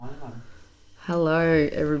Hello,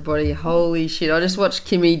 everybody. Holy shit. I just watched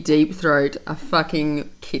Kimmy deep throat a fucking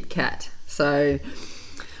Kit Kat. So,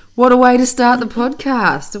 what a way to start the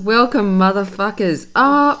podcast. Welcome, motherfuckers.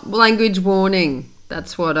 Language warning.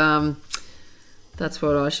 That's what I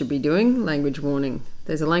should be doing. Language warning.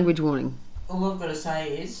 There's a language warning. All I've got to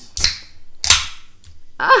say is...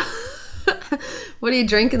 What are you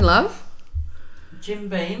drinking, love? Jim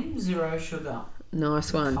Beam, zero sugar.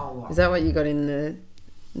 Nice one. Cola. Is that what you got in the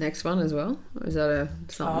next one as well? Or is that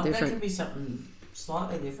something different? That could be something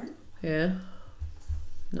slightly different. Yeah.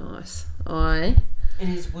 Nice. It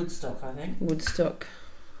is Woodstock, I think. Woodstock.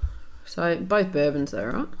 So both bourbons though,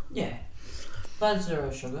 right? Yeah. Both zero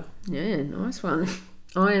sugar. Yeah, nice one.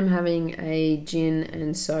 I am having a gin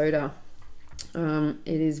and soda. It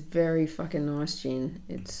is very fucking nice gin.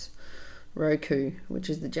 It's Roku, which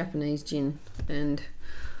is the Japanese gin, and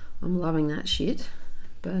I'm loving that shit.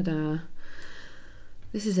 But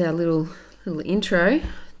this is our little intro.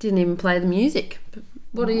 Didn't even play the music. But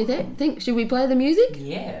what do you think? Should we play the music?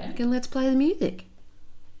 Yeah. Let's play the music.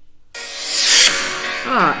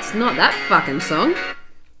 Oh, it's not that fucking song.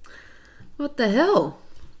 What the hell?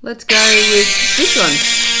 Let's go with this one.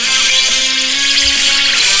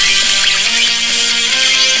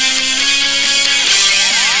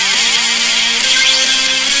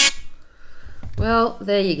 Well,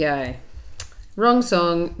 there you go. Wrong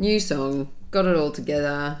song, new song, got it all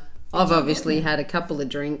together. I've obviously had a couple of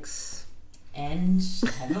drinks. And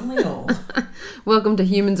haven't we all? Welcome to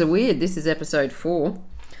Humans Are Weird. This is episode 4.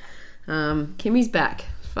 Kimmy's back.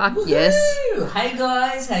 Fuck Woo-hoo! yes. Hey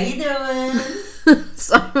guys, how you doing?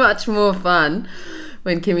 So much more fun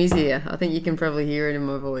when Kimmy's here. I think you can probably hear it in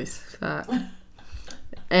my voice. Fuck.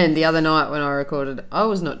 And the other night when I recorded, I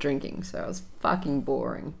was not drinking, so it was fucking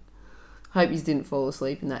boring. Hope you didn't fall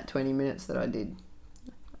asleep in that 20 minutes that I did.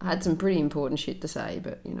 I had some pretty important shit to say,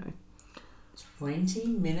 but, you know. 20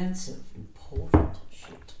 minutes of important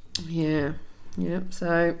shit. Yeah. Yep.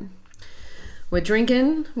 So, we're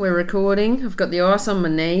drinking, we're recording. I've got the ice on my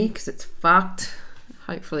knee because it's fucked.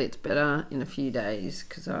 Hopefully it's better in a few days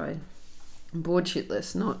because I'm bored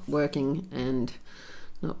shitless, not working and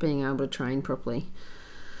not being able to train properly.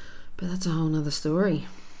 But that's a whole nother story.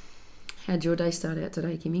 How'd your day start out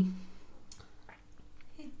today, Kimmy?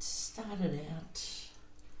 Started out,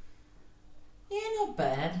 not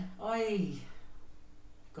bad. I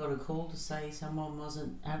got a call to say someone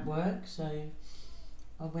wasn't at work, so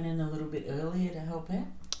I went in a little bit earlier to help out.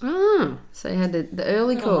 Oh, so you had the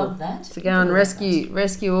early I call love that. to go and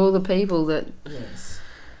rescue all the people that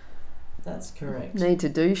that's correct. need to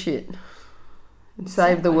do shit and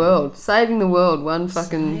save the world. Saving the world, one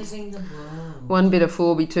bit of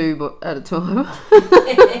 4x2 at a time.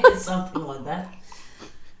 Something like that.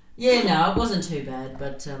 Yeah, no, it wasn't too bad,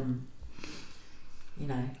 but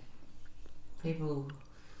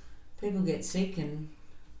people get sick, and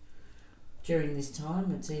during this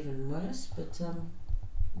time it's even worse. But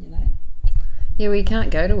Yeah, well, you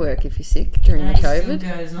can't go to work if you're sick during the COVID.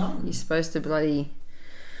 Still goes on. You're supposed to bloody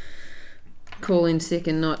call in sick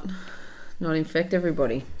and not infect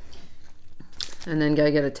everybody, and then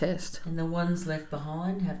go get a test. And the ones left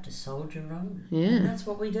behind have to soldier on. Yeah. And that's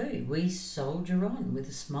what we do. We soldier on with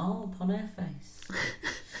a smile upon our face.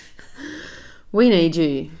 We need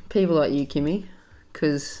you, people like you, Kimmy,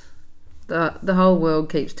 because the whole world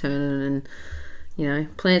keeps turning,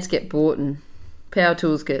 and plants get bought and power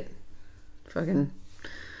tools get fucking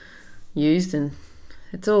used, and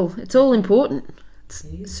it's all important. It's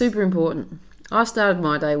super important. I started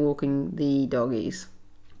my day walking the doggies.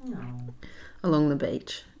 No. Along the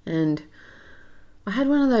beach, and I had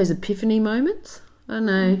one of those epiphany moments. I don't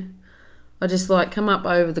know, I just come up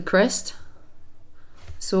over the crest,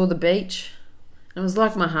 saw the beach, and it was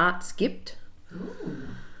like my heart skipped. Ooh.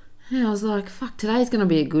 And I was like, fuck, today's gonna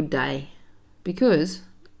be a good day, because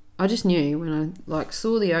I just knew when I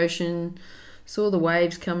saw the ocean, saw the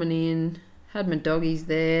waves coming in, had my doggies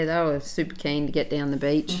there, they were super keen to get down the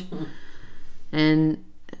beach. And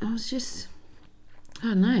I was just, I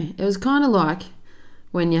don't know. It was kind of like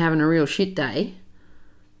when you're having a real shit day,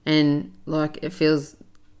 and it feels,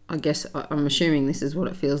 I guess I'm assuming this is what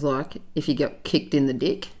it feels like if you get kicked in the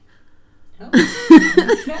dick. Oh,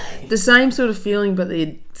 okay. The same sort of feeling, but the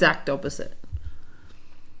exact opposite.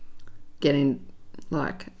 Getting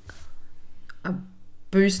a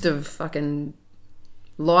boost of fucking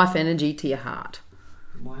life energy to your heart.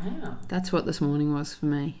 Wow. That's what this morning was for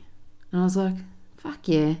me. And I was like, fuck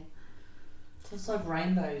yeah. It's like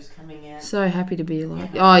rainbows coming out. So happy to be alive.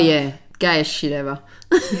 Yeah. Oh yeah, gayest shit ever.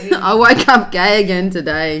 I woke up gay again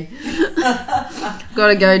today.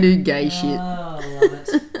 Gotta go do gay shit. Oh, I love it.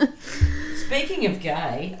 Speaking of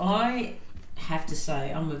gay, I have to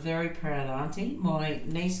say I'm a very proud auntie. My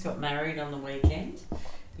niece got married on the weekend.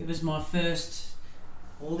 It was my first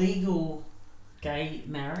legal gay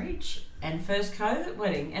marriage and first COVID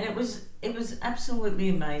wedding, and it was absolutely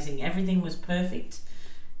amazing. Everything was perfect,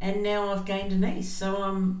 and now I've gained a niece, so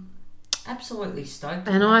I'm absolutely stoked.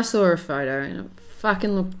 And I saw a photo and it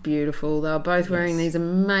fucking looked beautiful. They were both wearing these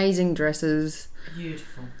amazing dresses.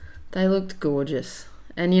 Beautiful. They looked gorgeous.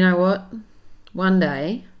 And you know what? One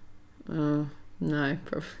day, no,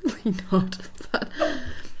 probably not. But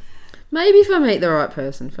maybe if I meet the right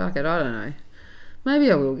person, fuck it, I don't know.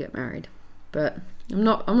 Maybe I will get married. But I'm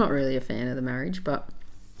not really a fan of the marriage, but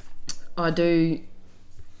I do.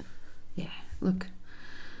 Yeah, look,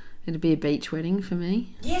 it'd be a beach wedding for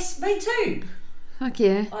me. Yes, me too. Fuck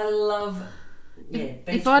yeah. I love. Yeah.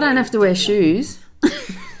 If I don't have to wear shoes,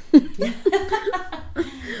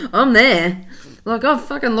 I'm there. Like, I've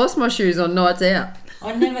fucking lost my shoes on nights out.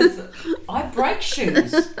 I break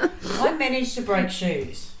shoes. I managed to break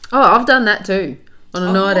shoes. Oh, I've done that too. On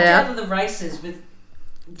a night out. I've walked out of the races with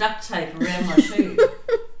duct tape around my shoe.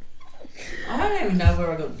 I don't even know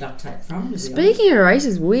where I got duct tape from. Speaking of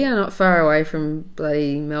races, we are not far away from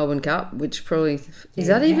bloody Melbourne Cup, which probably... Is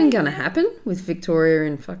that even going to happen with Victoria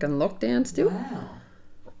in fucking lockdown still? Wow.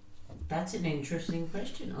 That's an interesting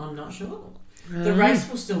question. I'm not sure. The race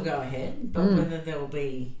will still go ahead, but whether there will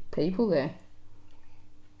be... people there.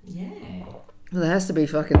 Yeah. Well, there has to be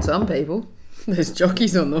fucking some people. There's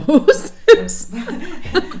jockeys on the horse.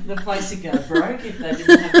 The place would go broke if they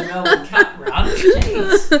didn't have the Melbourne Cup run.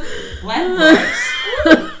 Jeez. Ladbrokes.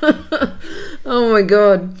 Oh my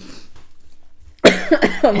God.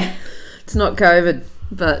 It's not COVID,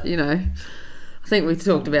 but you know, I think we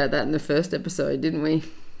talked about that in the first episode, didn't we?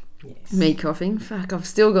 Yes. Me coughing. Fuck, I've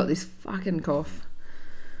still got this fucking cough.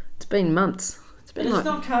 It's been months. But it's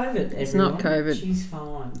not COVID. It's not COVID. She's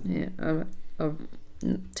fine. Yeah, I've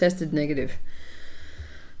tested negative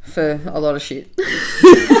for a lot of shit.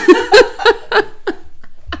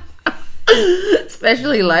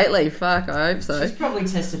 Especially lately. Fuck, I hope so. She's probably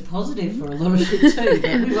tested positive for a lot of shit too,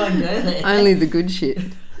 but we won't go there. Only the good shit.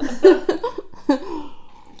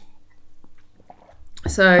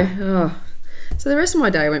 So the rest of my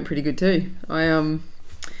day went pretty good too. I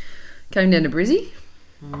came down to Brizzy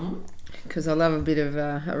because I love a bit of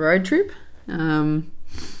a road trip.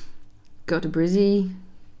 Got to Brizzy,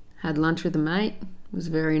 had lunch with a mate. It was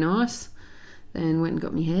very nice. Then went and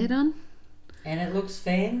got my hair done. And it looks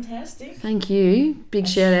fantastic. Thank you. Big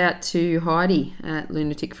shout out to Heidi at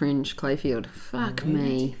Lunatic Fringe, Clayfield. Fuck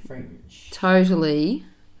me. Fringe. Totally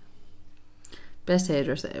best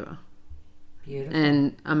hairdresser ever. Beautiful.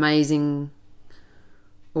 And amazing,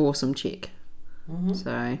 awesome chick. Mm-hmm.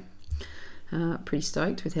 So, pretty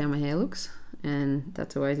stoked with how my hair looks. And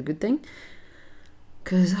that's always a good thing.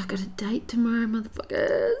 Because I've got a date tomorrow,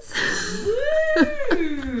 motherfuckers.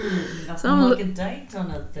 Nothing like a date on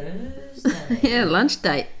a Thursday. Yeah, lunch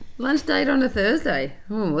date. Lunch date on a Thursday.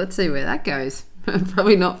 Oh, let's see where that goes.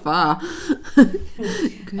 Probably not far. A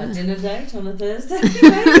dinner date on a Thursday,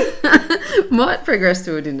 maybe? Might progress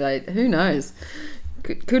to a dinner date. Who knows?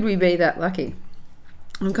 Could we be that lucky?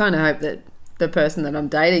 I kind of hope that the person that I'm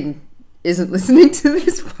dating isn't listening to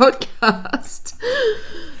this podcast.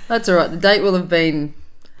 That's all right. The date will have been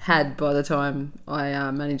had by the time I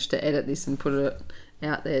manage to edit this and put it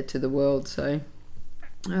out there to the world. So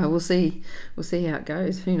we'll see. We'll see how it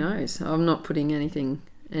goes. Who knows? I'm not putting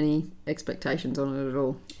any expectations on it at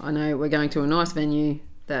all. I know we're going to a nice venue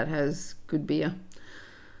that has good beer.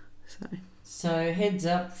 So heads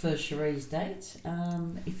up for Cherie's date.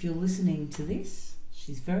 If you're listening to this,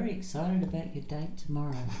 she's very excited about your date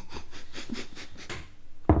tomorrow.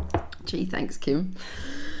 Gee, thanks, Kim.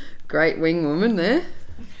 Great wing woman there.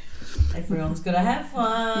 Everyone's got to have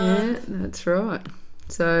fun. Yeah, that's right.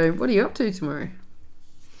 So, what are you up to tomorrow?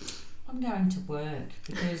 I'm going to work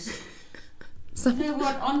because, you know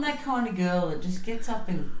what, I'm that kind of girl that just gets up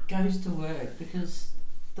and goes to work because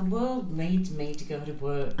the world needs me to go to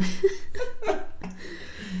work.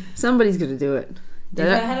 Somebody's got to do it. If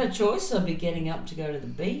I had a choice, I'd be getting up to go to the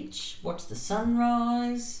beach, watch the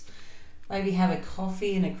sunrise, maybe have a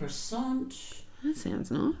coffee and a croissant. That sounds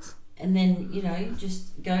nice. And then, you know,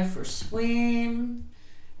 just go for a swim,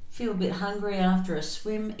 feel a bit hungry after a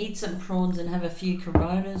swim, eat some prawns and have a few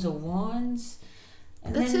Coronas or wines.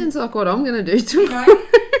 And that then, sounds like what I'm going to do tomorrow. You know,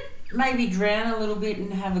 maybe drown a little bit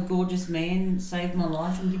and have a gorgeous man save my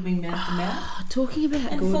life and give me mouth to mouth. Talking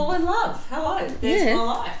about and fall in love. Hello, there's my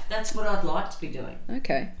life. That's what I'd like to be doing.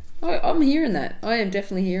 Okay. I'm hearing that. I am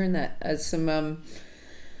definitely hearing that as some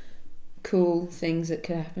cool things that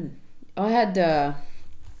could happen. I had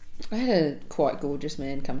I had a quite gorgeous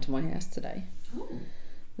man come to my house today, Ooh.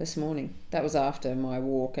 this morning. That was after my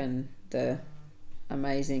walk and the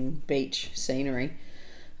amazing beach scenery.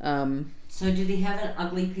 So did he have an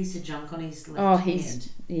ugly piece of junk on his left Oh, hand?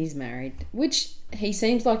 he's married, which he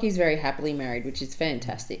seems like he's very happily married, which is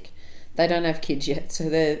fantastic. They don't have kids yet, so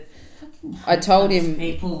they're... I told him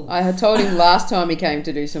last time he came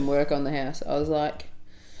to do some work on the house, I was like,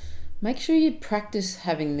 make sure you practice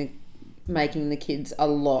making the kids a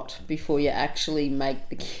lot before you actually make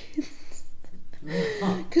the kids.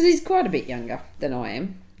 Because he's quite a bit younger than I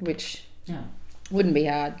am, which wouldn't be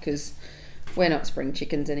hard because we're not spring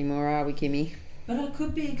chickens anymore, are we, Kimmy? But I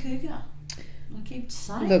could be a cougar. I keep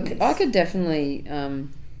saying Look, this. I could definitely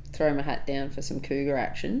throw my hat down for some cougar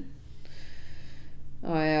action.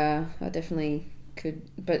 I definitely could,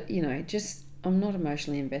 but I'm not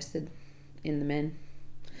emotionally invested in the men.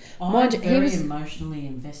 I'm very emotionally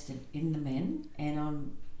invested in the men, and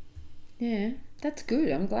I'm... Yeah, that's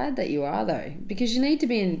good. I'm glad that you are, though, because you need to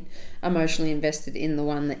be emotionally invested in the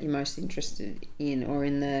one that you're most interested in, or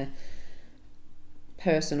in the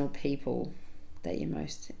person or people that you're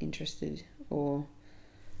most interested or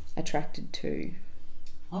attracted to.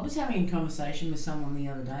 I was having a conversation with someone the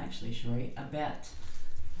other day, actually, Sheree, about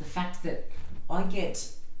the fact that I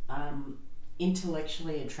get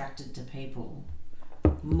intellectually attracted to people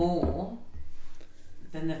more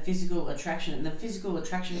than the physical attraction, and the physical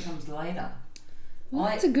attraction comes later. Well,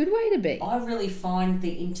 that's a good way to be. I really find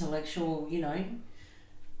the intellectual,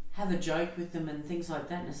 have a joke with them and things like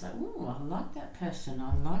that, and it's like, oh, I like that person.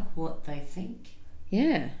 I like what they think.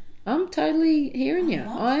 Yeah, I'm totally hearing you.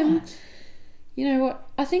 That. You know what?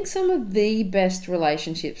 I think some of the best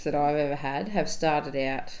relationships that I've ever had have started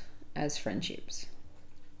out as friendships.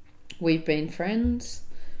 We've been friends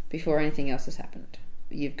before anything else has happened.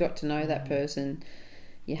 You've got to know that person,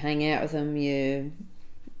 you hang out with them, you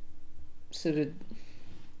sort of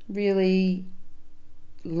really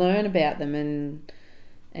learn about them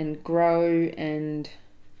and grow and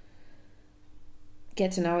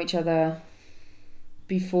get to know each other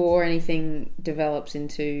before anything develops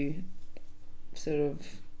into sort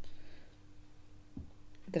of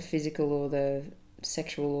the physical or the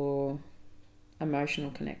sexual or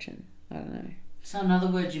emotional connection. I don't know. So in other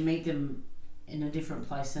words, you meet them in a different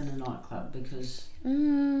place than a nightclub, because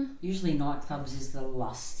usually nightclubs is the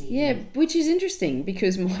lusty... Yeah, which is interesting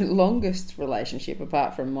because my longest relationship,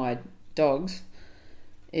 apart from my dogs,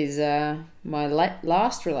 is my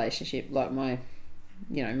last relationship, like my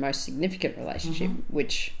most significant relationship,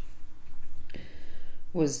 which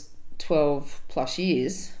was 12 plus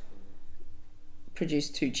years,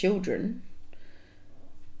 produced 2 children,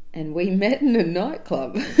 and we met in a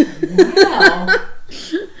nightclub. Wow.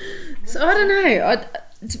 So I don't know.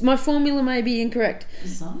 My formula may be incorrect,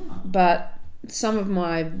 Bizarre. but some of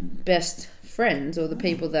my best friends, or the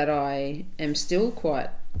people that I am still quite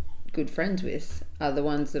good friends with, are the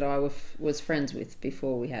ones that I was friends with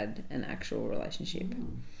before we had an actual relationship.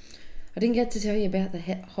 I didn't get to tell you about the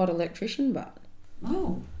hot electrician that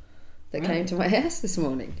came to my house this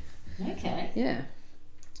morning. Okay. Yeah.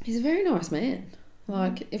 He's a very nice man.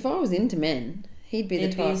 Like, if I was into men, he'd be the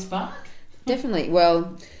type. Be a spark? Definitely.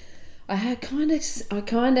 Well, I kind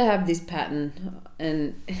of have this pattern,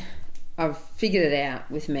 and I've figured it out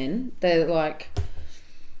with men. They're like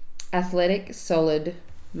athletic, solid,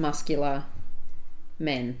 muscular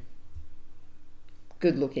men,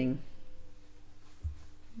 good looking,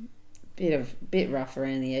 bit rough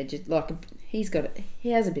around the edges. Like he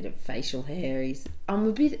has a bit of facial hair. I'm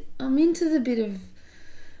into the bit of,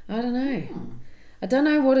 I don't know. I don't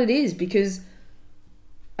know what it is, because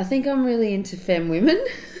I think I'm really into femme women.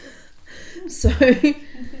 so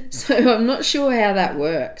I'm not sure how that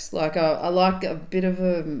works. Like I like a bit of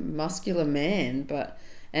a muscular man, but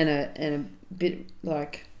and a bit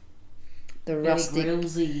like the rustic.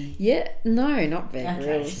 Grillsy. Yeah, no, not Bear Okay.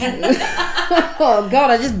 Grylls. Oh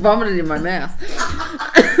God, I just vomited in my mouth.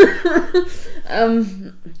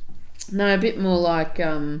 No, a bit more like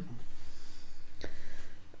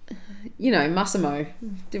Massimo.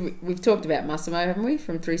 We've talked about Massimo, haven't we?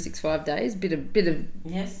 From 365 Days. Bit of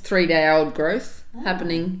Yes. 3-day-old growth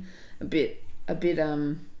happening. A bit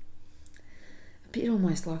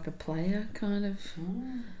almost like a player kind of.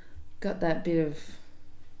 Got that bit of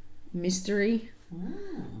mystery.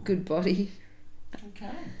 Good body. Okay.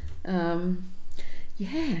 Yeah.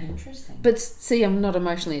 Interesting. But see, I'm not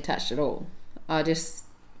emotionally attached at all. I just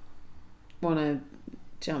want to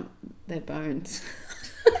jump their bones.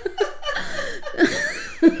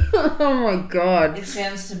 Oh my God. It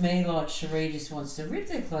sounds to me like Cherie just wants to rip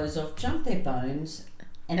their clothes off, jump their bones,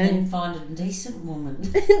 And then find a decent woman.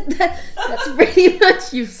 That's pretty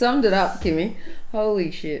much, you've summed it up, Kimmy. Holy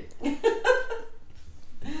shit.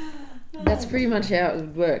 That's pretty much how it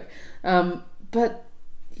would work. But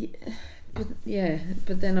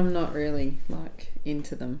then I'm not really like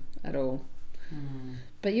into them at all.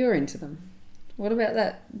 But you're into them. What about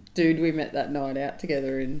that dude we met that night out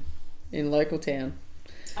together in local town?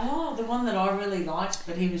 Oh, the one that I really liked,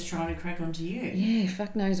 but he was trying to crack onto you. Yeah,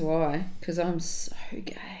 fuck knows why. Because I'm so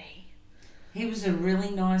gay. He was a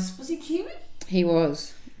really nice... Was he Kiwi? He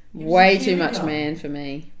was. He was way a too Kiwi much guy. man for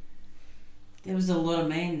me. There was a lot of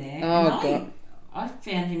man there. Oh, and God. I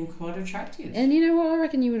found him quite attractive. And you know what? I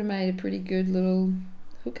reckon you would have made a pretty good little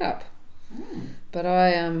hookup. But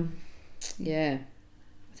I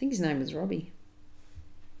think his name was Robbie.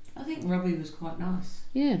 I think Robbie was quite nice.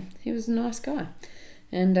 Yeah, he was a nice guy.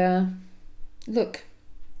 And look,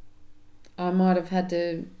 I might have had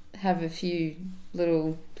to have a few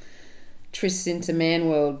little trysts into man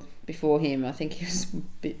world before him. I think he was a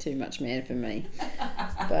bit too much man for me.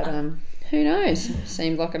 But who knows?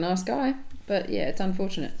 Seemed like a nice guy. But yeah, it's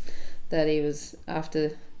unfortunate that he was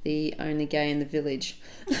after the only gay in the village.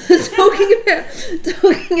 talking about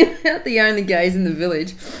the only gays in the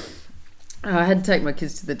village. I had to take my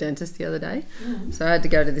kids to the dentist the other day. So I had to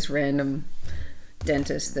go to this random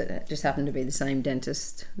dentist that just happened to be the same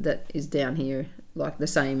dentist that is down here, like the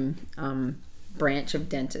same branch of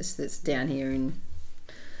dentist that's down here in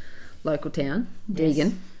local town,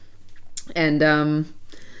 Deegan. And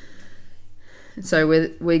so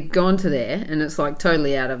we've gone to there, and it's like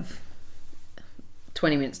totally out of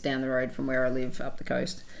 20 minutes down the road from where I live up the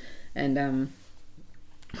coast. And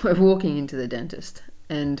we're walking into the dentist,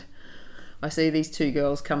 and I see these two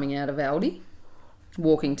girls coming out of Aldi,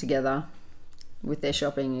 walking together with their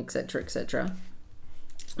shopping, etc., etc.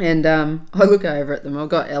 And I look over at them. I've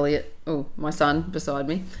got Elliot, my son, beside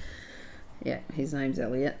me. Yeah, his name's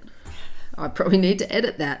Elliot. I probably need to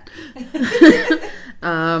edit that.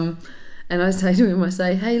 And I say to him,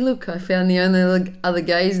 hey, look, I found the only other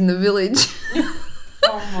gays in the village.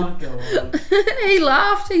 Oh my God. He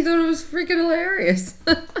laughed. He thought it was freaking hilarious.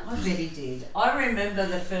 I bet he did. I remember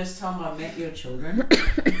the first time I met your children.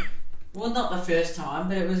 Well, not the first time,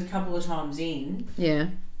 but it was a couple of times in. Yeah.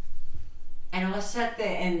 And I sat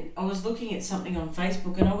there and I was looking at something on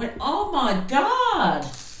Facebook and I went, oh my God.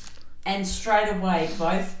 And straight away,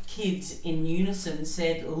 both kids in unison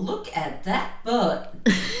said, look at that butt.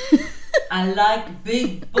 I like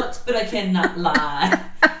big butts, but I cannot lie.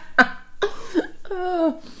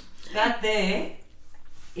 Oh. That there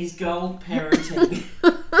is gold parenting.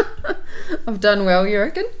 I've done well, you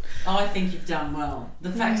reckon? I think you've done well.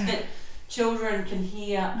 The fact that children can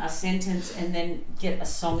hear a sentence and then get a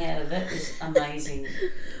song out of it is amazing.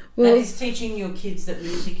 Well, that is teaching your kids that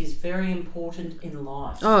music is very important in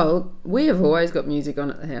life. Oh, we have always got music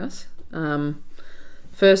on at the house.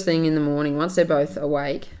 First thing in the morning, once they're both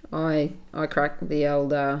awake, I crack the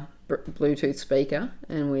old Bluetooth speaker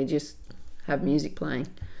and we just have music playing.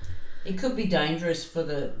 It could be dangerous for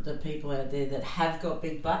the people out there that have got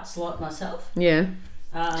big butts like myself. Yeah.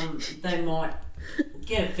 They might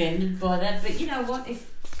get offended by that, but you know what? If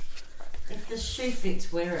the shoe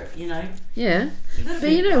fits, wear it, you know. Yeah. But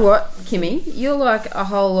you know what, Kimmy? You're like a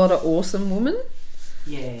whole lot of awesome woman.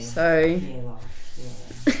 Yeah. So.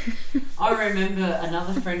 Yeah. I remember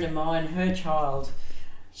another friend of mine, her child,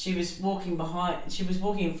 she was walking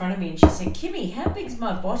in front of me and she said, Kimmy, how big's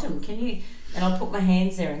my bottom? Can you... And I put my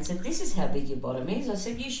hands there and said, this is how big your bottom is. I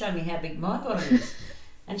said, you show me how big my bottom is.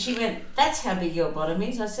 And she went, that's how big your bottom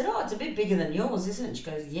is. I said, oh, it's a bit bigger than yours, isn't it? She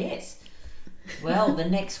goes, yes. Well, the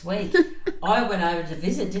next week, I went over to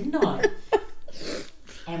visit, didn't I?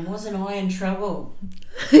 And wasn't I in trouble?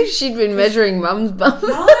 She'd been measuring Mum's bum.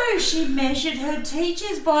 No, she measured her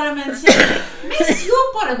teacher's bottom and said, Miss,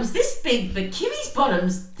 your bottom's this big, but Kimmy's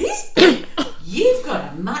bottom's this big. You've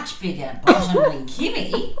got a much bigger bottom than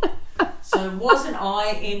Kimmy. So wasn't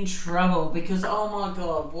I in trouble? Because, oh my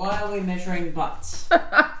God, why are we measuring butts? How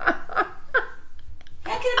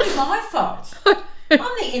can it be my fault? I'm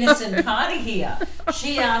the innocent party here.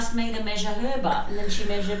 She asked me to measure her butt, and then she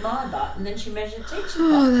measured my butt, and then she measured teacher's butt.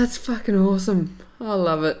 Oh, that's fucking awesome. I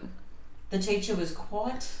love it. The teacher was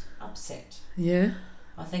quite upset. Yeah.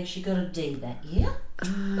 I think she got a D that year.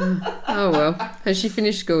 Oh, well. Has she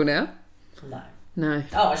finished school now? No. No.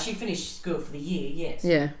 Oh, she finished school for the year, yes.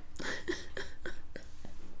 Yeah.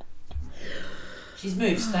 She's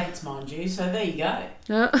moved states, mind you, so there you go.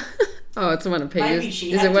 Oh, it's one of Peter's. Maybe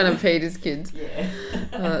she Is had it one to- of Peter's kids? Yeah.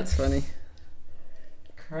 Oh, that's funny.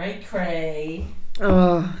 Cray.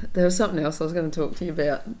 Oh, there was something else I was going to talk to you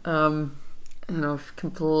about. and I've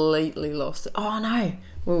completely lost it. Oh no,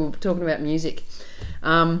 we were talking about music.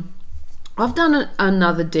 I've done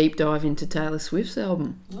another deep dive into Taylor Swift's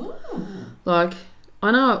album. Ooh. Like,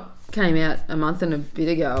 I know it came out a month and a bit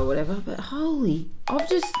ago or whatever, but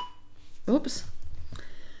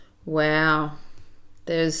wow.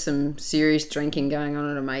 There's some serious drinking going on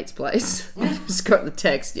at a mate's place. I just got the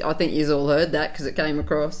text. I think you've all heard that because it came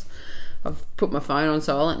across. I've put my phone on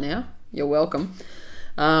silent now. You're welcome.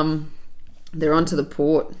 They're onto the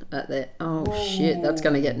port at that. Oh, shit, that's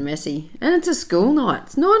going to get messy. And it's a school night.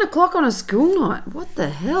 It's 9 o'clock on a school night. What the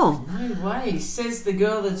hell? No way, says the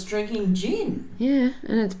girl that's drinking gin. Yeah,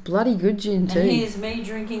 and it's bloody good gin too. And here's me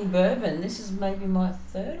drinking bourbon. This is maybe my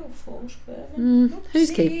third or fourth bourbon.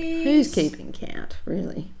 Who's keeping count,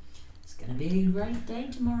 really? It's going to be a great day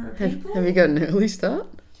tomorrow, people. Have you got an early start?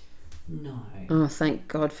 No. Oh, thank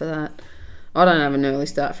God for that. I don't have an early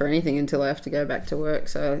start for anything until I have to go back to work.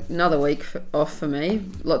 So another week off for me.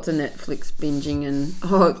 Lots of Netflix binging and...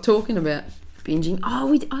 Oh, talking about binging.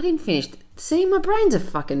 Oh, I didn't finish. See, my brains are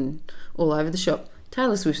fucking all over the shop.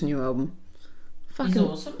 Taylor Swift's new album. Fucking It's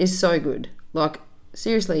awesome. Is so good. Like,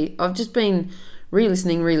 seriously, I've just been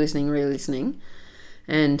re-listening.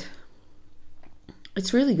 And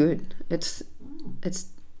it's really good. It's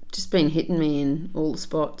just been hitting me in all the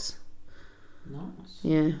spots. Nice.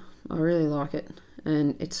 Yeah. I really like it,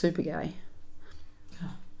 and it's super gay.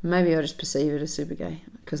 Maybe I just perceive it as super gay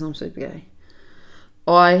because I'm super gay.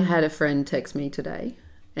 I had a friend text me today,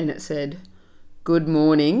 and it said, "Good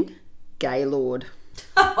morning, Gaylord."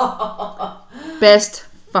 Best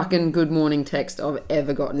fucking good morning text I've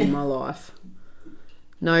ever gotten in my life.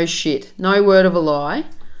 No shit, no word of a lie.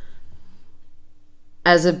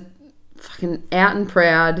 As a fucking out and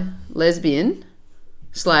proud lesbian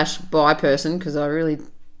 / bi person, because I really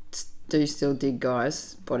do still dig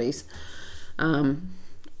guys' bodies. I'm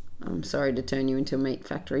sorry to turn you into a meat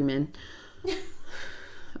factory man.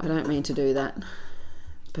 I don't mean to do that.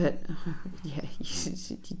 But, yeah,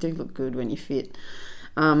 you do look good when you're fit.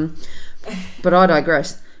 But I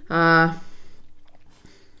digress. What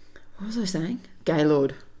was I saying?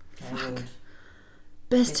 Gaylord. Fuck.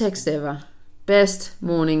 Best text ever. Best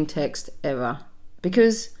morning text ever.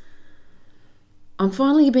 Because... I'm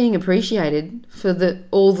finally being appreciated for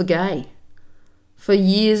all the gay. For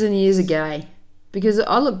years and years of gay. Because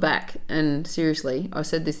I look back and seriously, I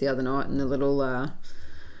said this the other night in the little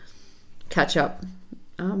catch-up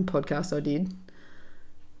podcast I did,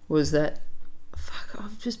 was that, fuck,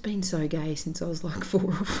 I've just been so gay since I was like 4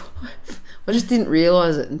 or 5. I just didn't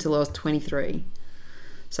realise it until I was 23.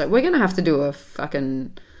 So we're going to have to do a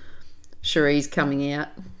fucking Cherie's coming out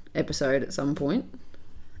episode at some point.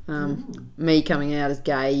 Me coming out as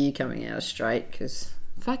gay, you coming out as straight, because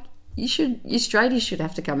fuck, you straighties should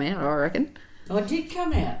have to come out, I reckon. I did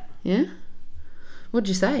come out. Yeah? What'd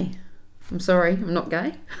you say? I'm sorry, I'm not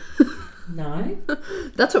gay? No.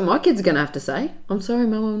 That's what my kids are going to have to say. I'm sorry,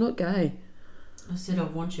 Mum, I'm not gay. I said I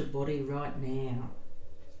want your body right now.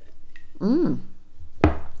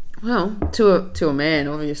 Well, to a man,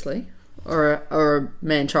 obviously, or a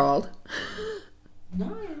man child.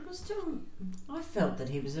 No, it was still... I felt that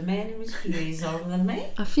he was a man who was a few years older than me.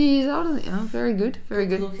 A few years older than you. Oh, very good, very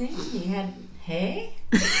good. Looking, he had hair.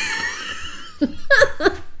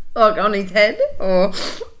 Like on his head, or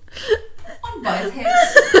On both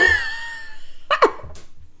heads.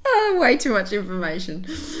 oh, way too much information.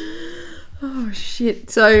 Oh shit!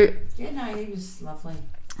 So Yeah, no, he was lovely.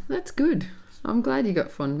 that's good. I'm glad you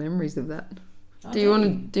got fond memories of that. I Do you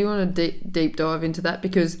want to deep dive into that,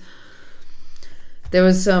 because there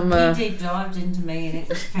was some... He deep dived into me and it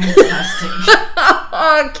was fantastic.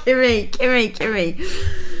 Oh, Kimmy.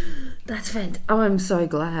 That's fantastic. Oh, I'm so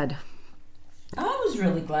glad. I was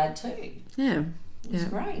really glad too. Yeah. It was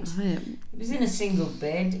great. Oh, yeah. He was in a single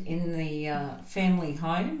bed in the family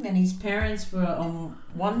home, and his parents were on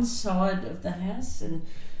one side of the house, and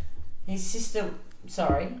his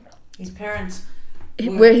parents...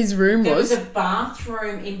 Where his room There was. was a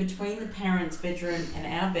bathroom in between the parents' bedroom and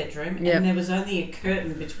our bedroom, Yep. and there was only a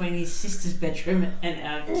curtain between his sister's bedroom and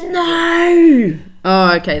our bedroom. No!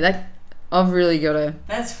 Oh, okay. I've really got to...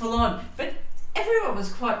 That's full on. But everyone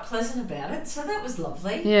was quite pleasant about it, so that was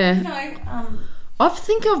lovely. Yeah. You know, I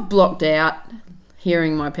think I've blocked out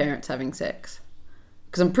hearing my parents having sex.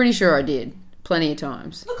 Because I'm pretty sure I did. Plenty of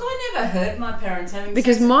times. look, I never heard my parents having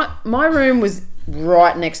Because sex. my room was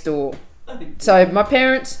right next door. So my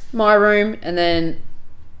parents, my room, and then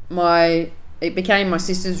it became my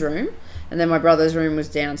sister's room, and then my brother's room was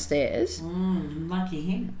downstairs. Lucky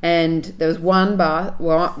him. And there was one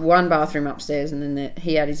bathroom upstairs, and then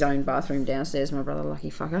he had his own bathroom downstairs. My brother,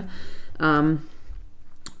 lucky fucker.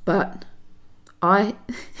 But I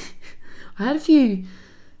had a few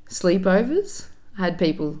sleepovers. I had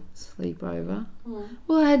people sleep over.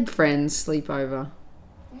 Well, I had friends sleep over.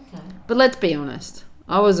 Okay. But let's be honest,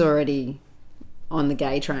 I was already on the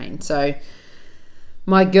gay train. So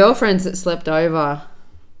my girlfriends that slept over,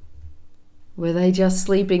 were they just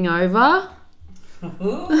sleeping over?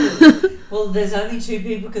 Well, there's only 2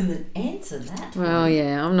 people can answer that. Well,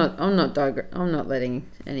 yeah, I'm not letting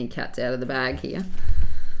any cats out of the bag here.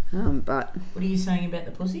 But What are you saying about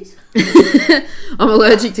the pussies? I'm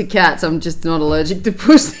allergic to cats. I'm just not allergic to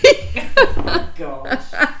pussy. Oh, gosh.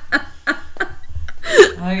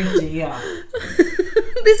 Oh, dear.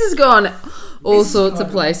 This has gone all This has sorts of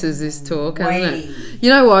gone places, this talk, hasn't way. it? You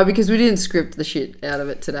know why? Because we didn't script the shit out of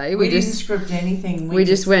it today. We didn't script anything. We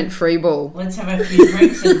just went free ball. Let's have a few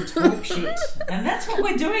drinks and talk shit. And that's what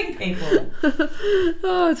we're doing, people.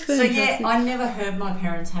 Oh, it's So, fantastic. yeah, I never heard my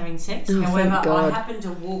parents having sex. Oh, However, thank God. I happened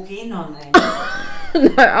to walk in on them.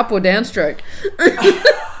 No, up or down stroke. Apparently,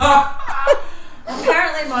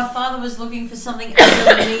 my father was looking for something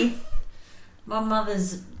underneath my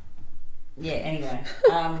mother's. Yeah, anyway.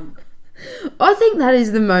 I think that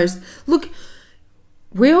is the most... Look,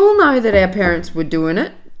 we all know that our parents were doing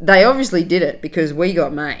it. They obviously did it because we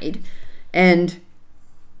got made. And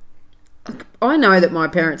I know that my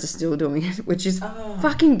parents are still doing it, which is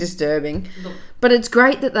fucking disturbing. Look. But it's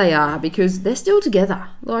great that they are because they're still together.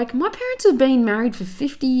 Like, my parents have been married for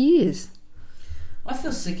 50 years. I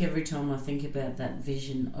feel sick every time I think about that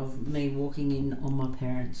vision of me walking in on my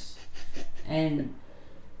parents. And,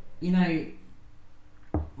 you know,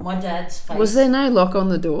 my dad's face... Was there no lock on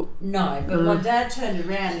the door? No, but my dad turned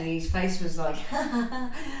around and his face was like,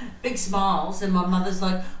 big smiles, and my mother's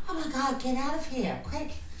like, oh my God, get out of here,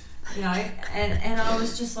 quick. You know, and I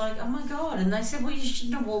was just like, oh my God. And they said, well, you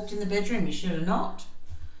shouldn't have walked in the bedroom, you should have knocked.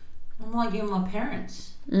 I'm like, you're my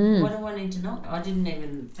parents. Why do I need to knock? I didn't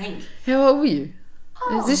even think. How old were you?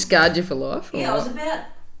 Has this scarred you for life? Yeah, I was about...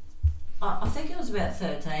 I think it was about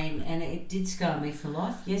 13, and it did scar me for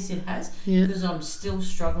life. Yes, it has, because I'm still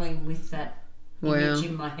struggling with that image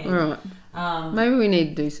in my head. All right. Maybe we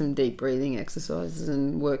need to do some deep breathing exercises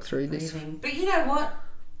and work through this. But you know what?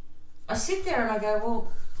 I sit there and I go,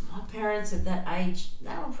 well, my parents at that age,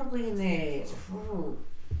 they were probably in their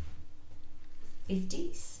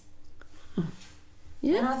 50s.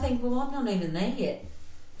 Yeah. And I think, well, I'm not even there yet.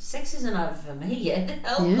 Sex isn't over for me yet.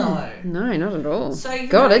 Hell Yeah. No, not at all. So, you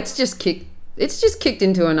God, know- it's just kicked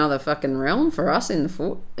into another fucking realm for us in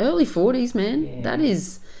the early 40s, man. Yeah. That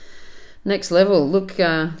is next level. Look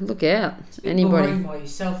out. Anybody. Boring by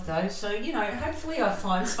yourself though, so you know, hopefully I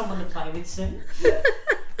find someone to play with soon.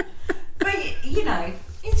 But you know,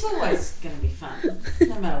 it's always going to be fun,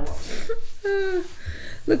 no matter what.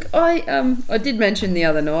 Look, I did mention the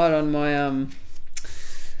other night on my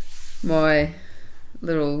my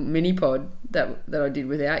little mini pod that I did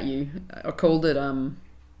without you. I called it I'm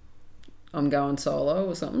going solo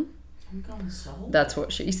or something. I'm going solo. That's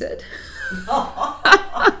what she said.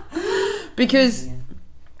 Because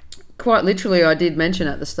quite literally, I did mention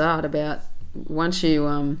at the start about once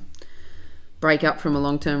you break up from a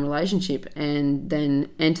long-term relationship and then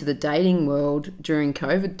enter the dating world during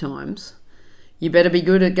COVID times, you better be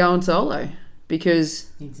good at going solo because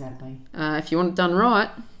Exactly. if you want it done right,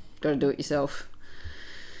 got to do it yourself.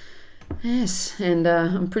 Yes, and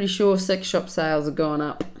I'm pretty sure sex shop sales are going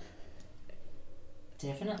up.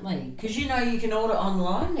 Definitely, because you know you can order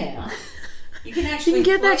online now. You can actually You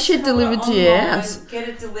can get that place shit an order delivered to your online, house. Get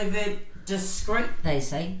it delivered discreet. They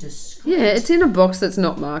say discreet. Yeah, it's in a box that's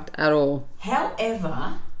not marked at all.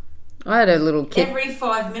 However, I had a little kit. every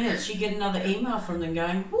 5 minutes you get another email from them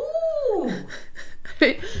going, "Ooh,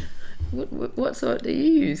 What site do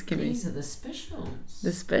you use, Kimmy? these are the specials."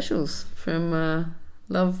 The specials from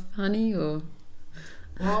Love Honey or...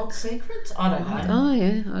 Wild Secrets? I don't know. Oh,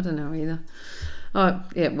 yeah, I don't know either. Oh,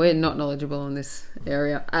 yeah, we're not knowledgeable in this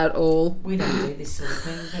area at all. We don't do this sort of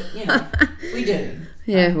thing, but you know, we do.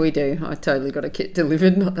 Yeah, we do. I totally got a kit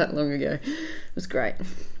delivered not that long ago. It was great.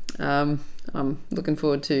 I'm looking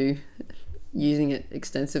forward to using it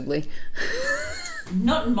extensively.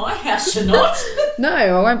 Not in my house, you're not. No,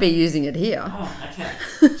 I won't be using it here. Oh, okay.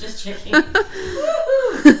 Just checking.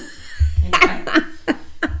 Woo-hoo. Anyway,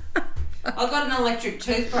 I got an electric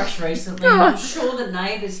toothbrush recently. And I'm sure the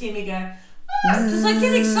neighbours hear me go, because I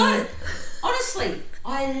get excited. Honestly,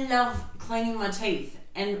 I love cleaning my teeth,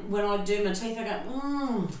 and when I do my teeth, I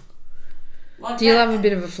go, Like Do you that. love a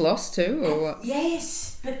bit of a floss too, or what?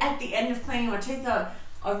 Yes, but at the end of cleaning my teeth, I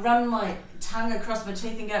run my tongue across my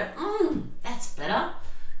teeth and go, that's better.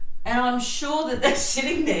 And I'm sure that they're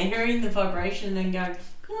sitting there hearing the vibration and going,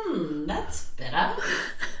 that's better.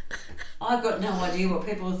 I've got no idea what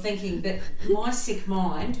people are thinking, but my sick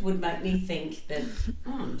mind would make me think that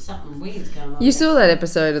something weird's going on. You saw that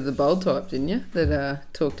episode of The Bold Type, didn't you?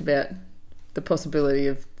 That talked about the possibility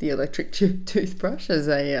of the electric toothbrush as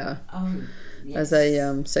a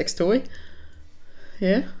sex toy.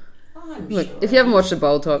 Yeah. Look, sure. if you haven't watched The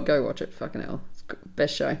Bold Type, go watch it. Fucking hell, it's the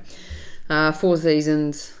best show. 4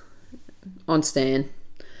 seasons on Stan.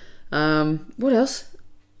 What else?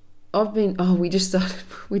 We just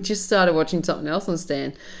started watching something else on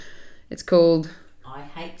Stan. It's called I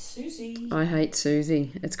Hate Susie. I Hate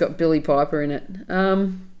Susie. It's got Billy Piper in it.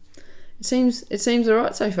 It seems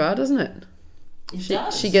alright so far, doesn't it? It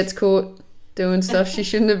does. She gets caught doing stuff she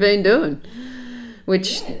shouldn't have been doing.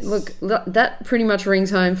 Which, Yes. look, that pretty much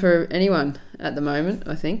rings home for anyone at the moment,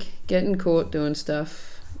 I think. Getting caught doing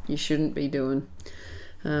stuff you shouldn't be doing.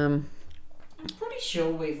 I'm pretty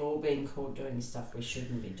sure we've all been caught doing stuff we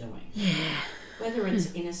shouldn't be doing. Yeah. Whether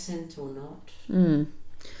it's innocent or not.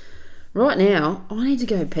 Right now, I need to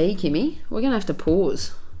go pee, Kimmy. We're going to have to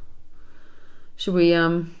pause. Should we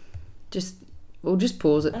we'll just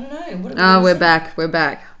pause it. I don't know. What are we We're saying? back. We're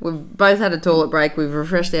back. We've both had a toilet break. We've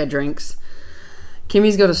refreshed our drinks.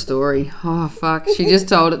 Kimmy's got a story. Oh, fuck. She just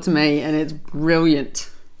told it to me and it's brilliant.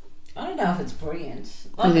 I don't know if it's brilliant.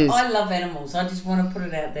 It is. I love animals. I just want to put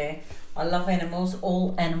it out there. I love animals.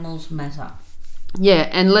 All animals matter. Yeah,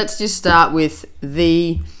 and let's just start with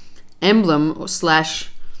the emblem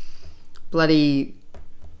 / bloody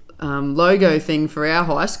logo thing for our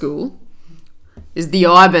high school is the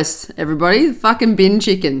ibis, everybody. The fucking bin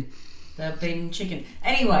chicken. The bin chicken.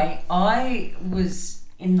 Anyway, I was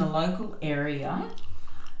in the local area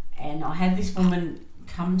and I had this woman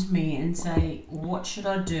come to me and say, what should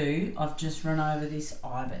I do? I've just run over this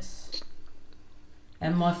ibis.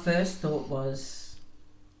 And my first thought was,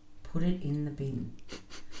 put it in the bin.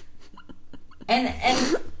 And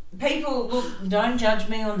people, look, don't judge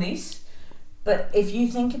me on this, but if you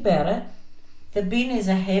think about it, the bin is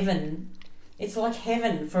a heaven. It's like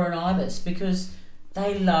heaven for an ibis because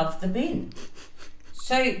they love the bin.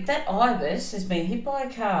 So that ibis has been hit by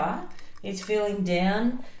a car. It's feeling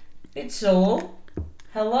down, a bit sore.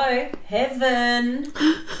 Hello, heaven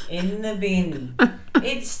in the bin.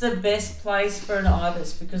 It's the best place for an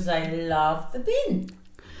ibis because they love the bin.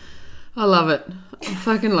 I love it. I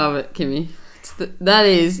fucking love it, Kimmy. That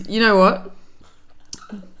is, you know what?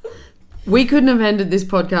 We couldn't have ended this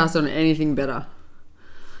podcast on anything better.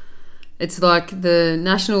 It's like the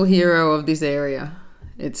national hero of this area.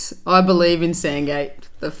 It's I believe in Sandgate,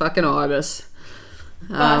 the fucking ibis.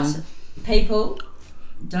 But people,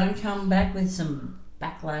 don't come back with some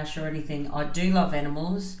backlash or anything. I do love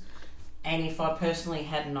animals, and if I personally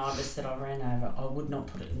had an ibis that I ran over, I would not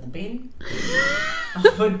put it in the bin.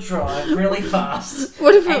 I would drive really fast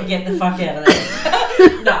and get the fuck out of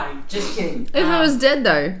there. No, just kidding. If it was dead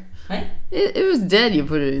though, hey? if it was dead, you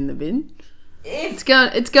put it in the bin. If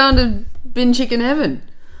It's going to bin chicken heaven.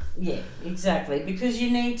 Yeah, exactly. Because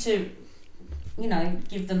you need to,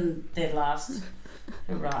 give them their last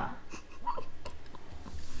hurrah.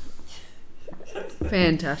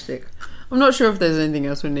 Fantastic. I'm not sure if there's anything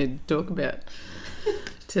else we need to talk about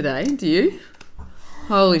today. Do you?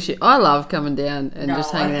 Holy shit. I love coming down and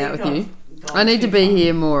just hanging out with you. I need to be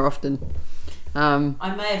here more often.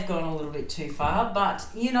 I may have gone a little bit too far, but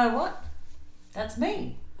you know what? That's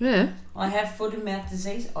me. Yeah. I have foot and mouth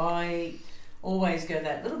disease. I always go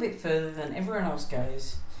that little bit further than everyone else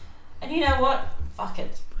goes. And you know what? Fuck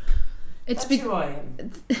it. That's who I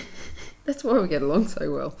am. That's why we get along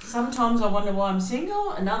so well. Sometimes I wonder why I'm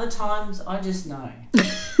single, and other times I just know.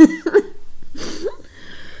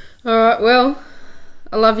 Alright, well,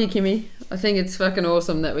 I love you, Kimmy. I think it's fucking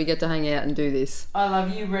awesome that we get to hang out and do this. I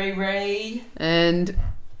love you, Riri. And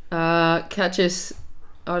catch us,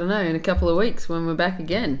 I don't know, in a couple of weeks when we're back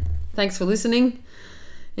again. Thanks for listening.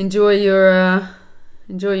 Enjoy your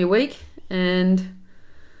week, and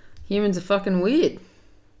humans are fucking weird.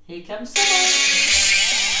 Here comes summer.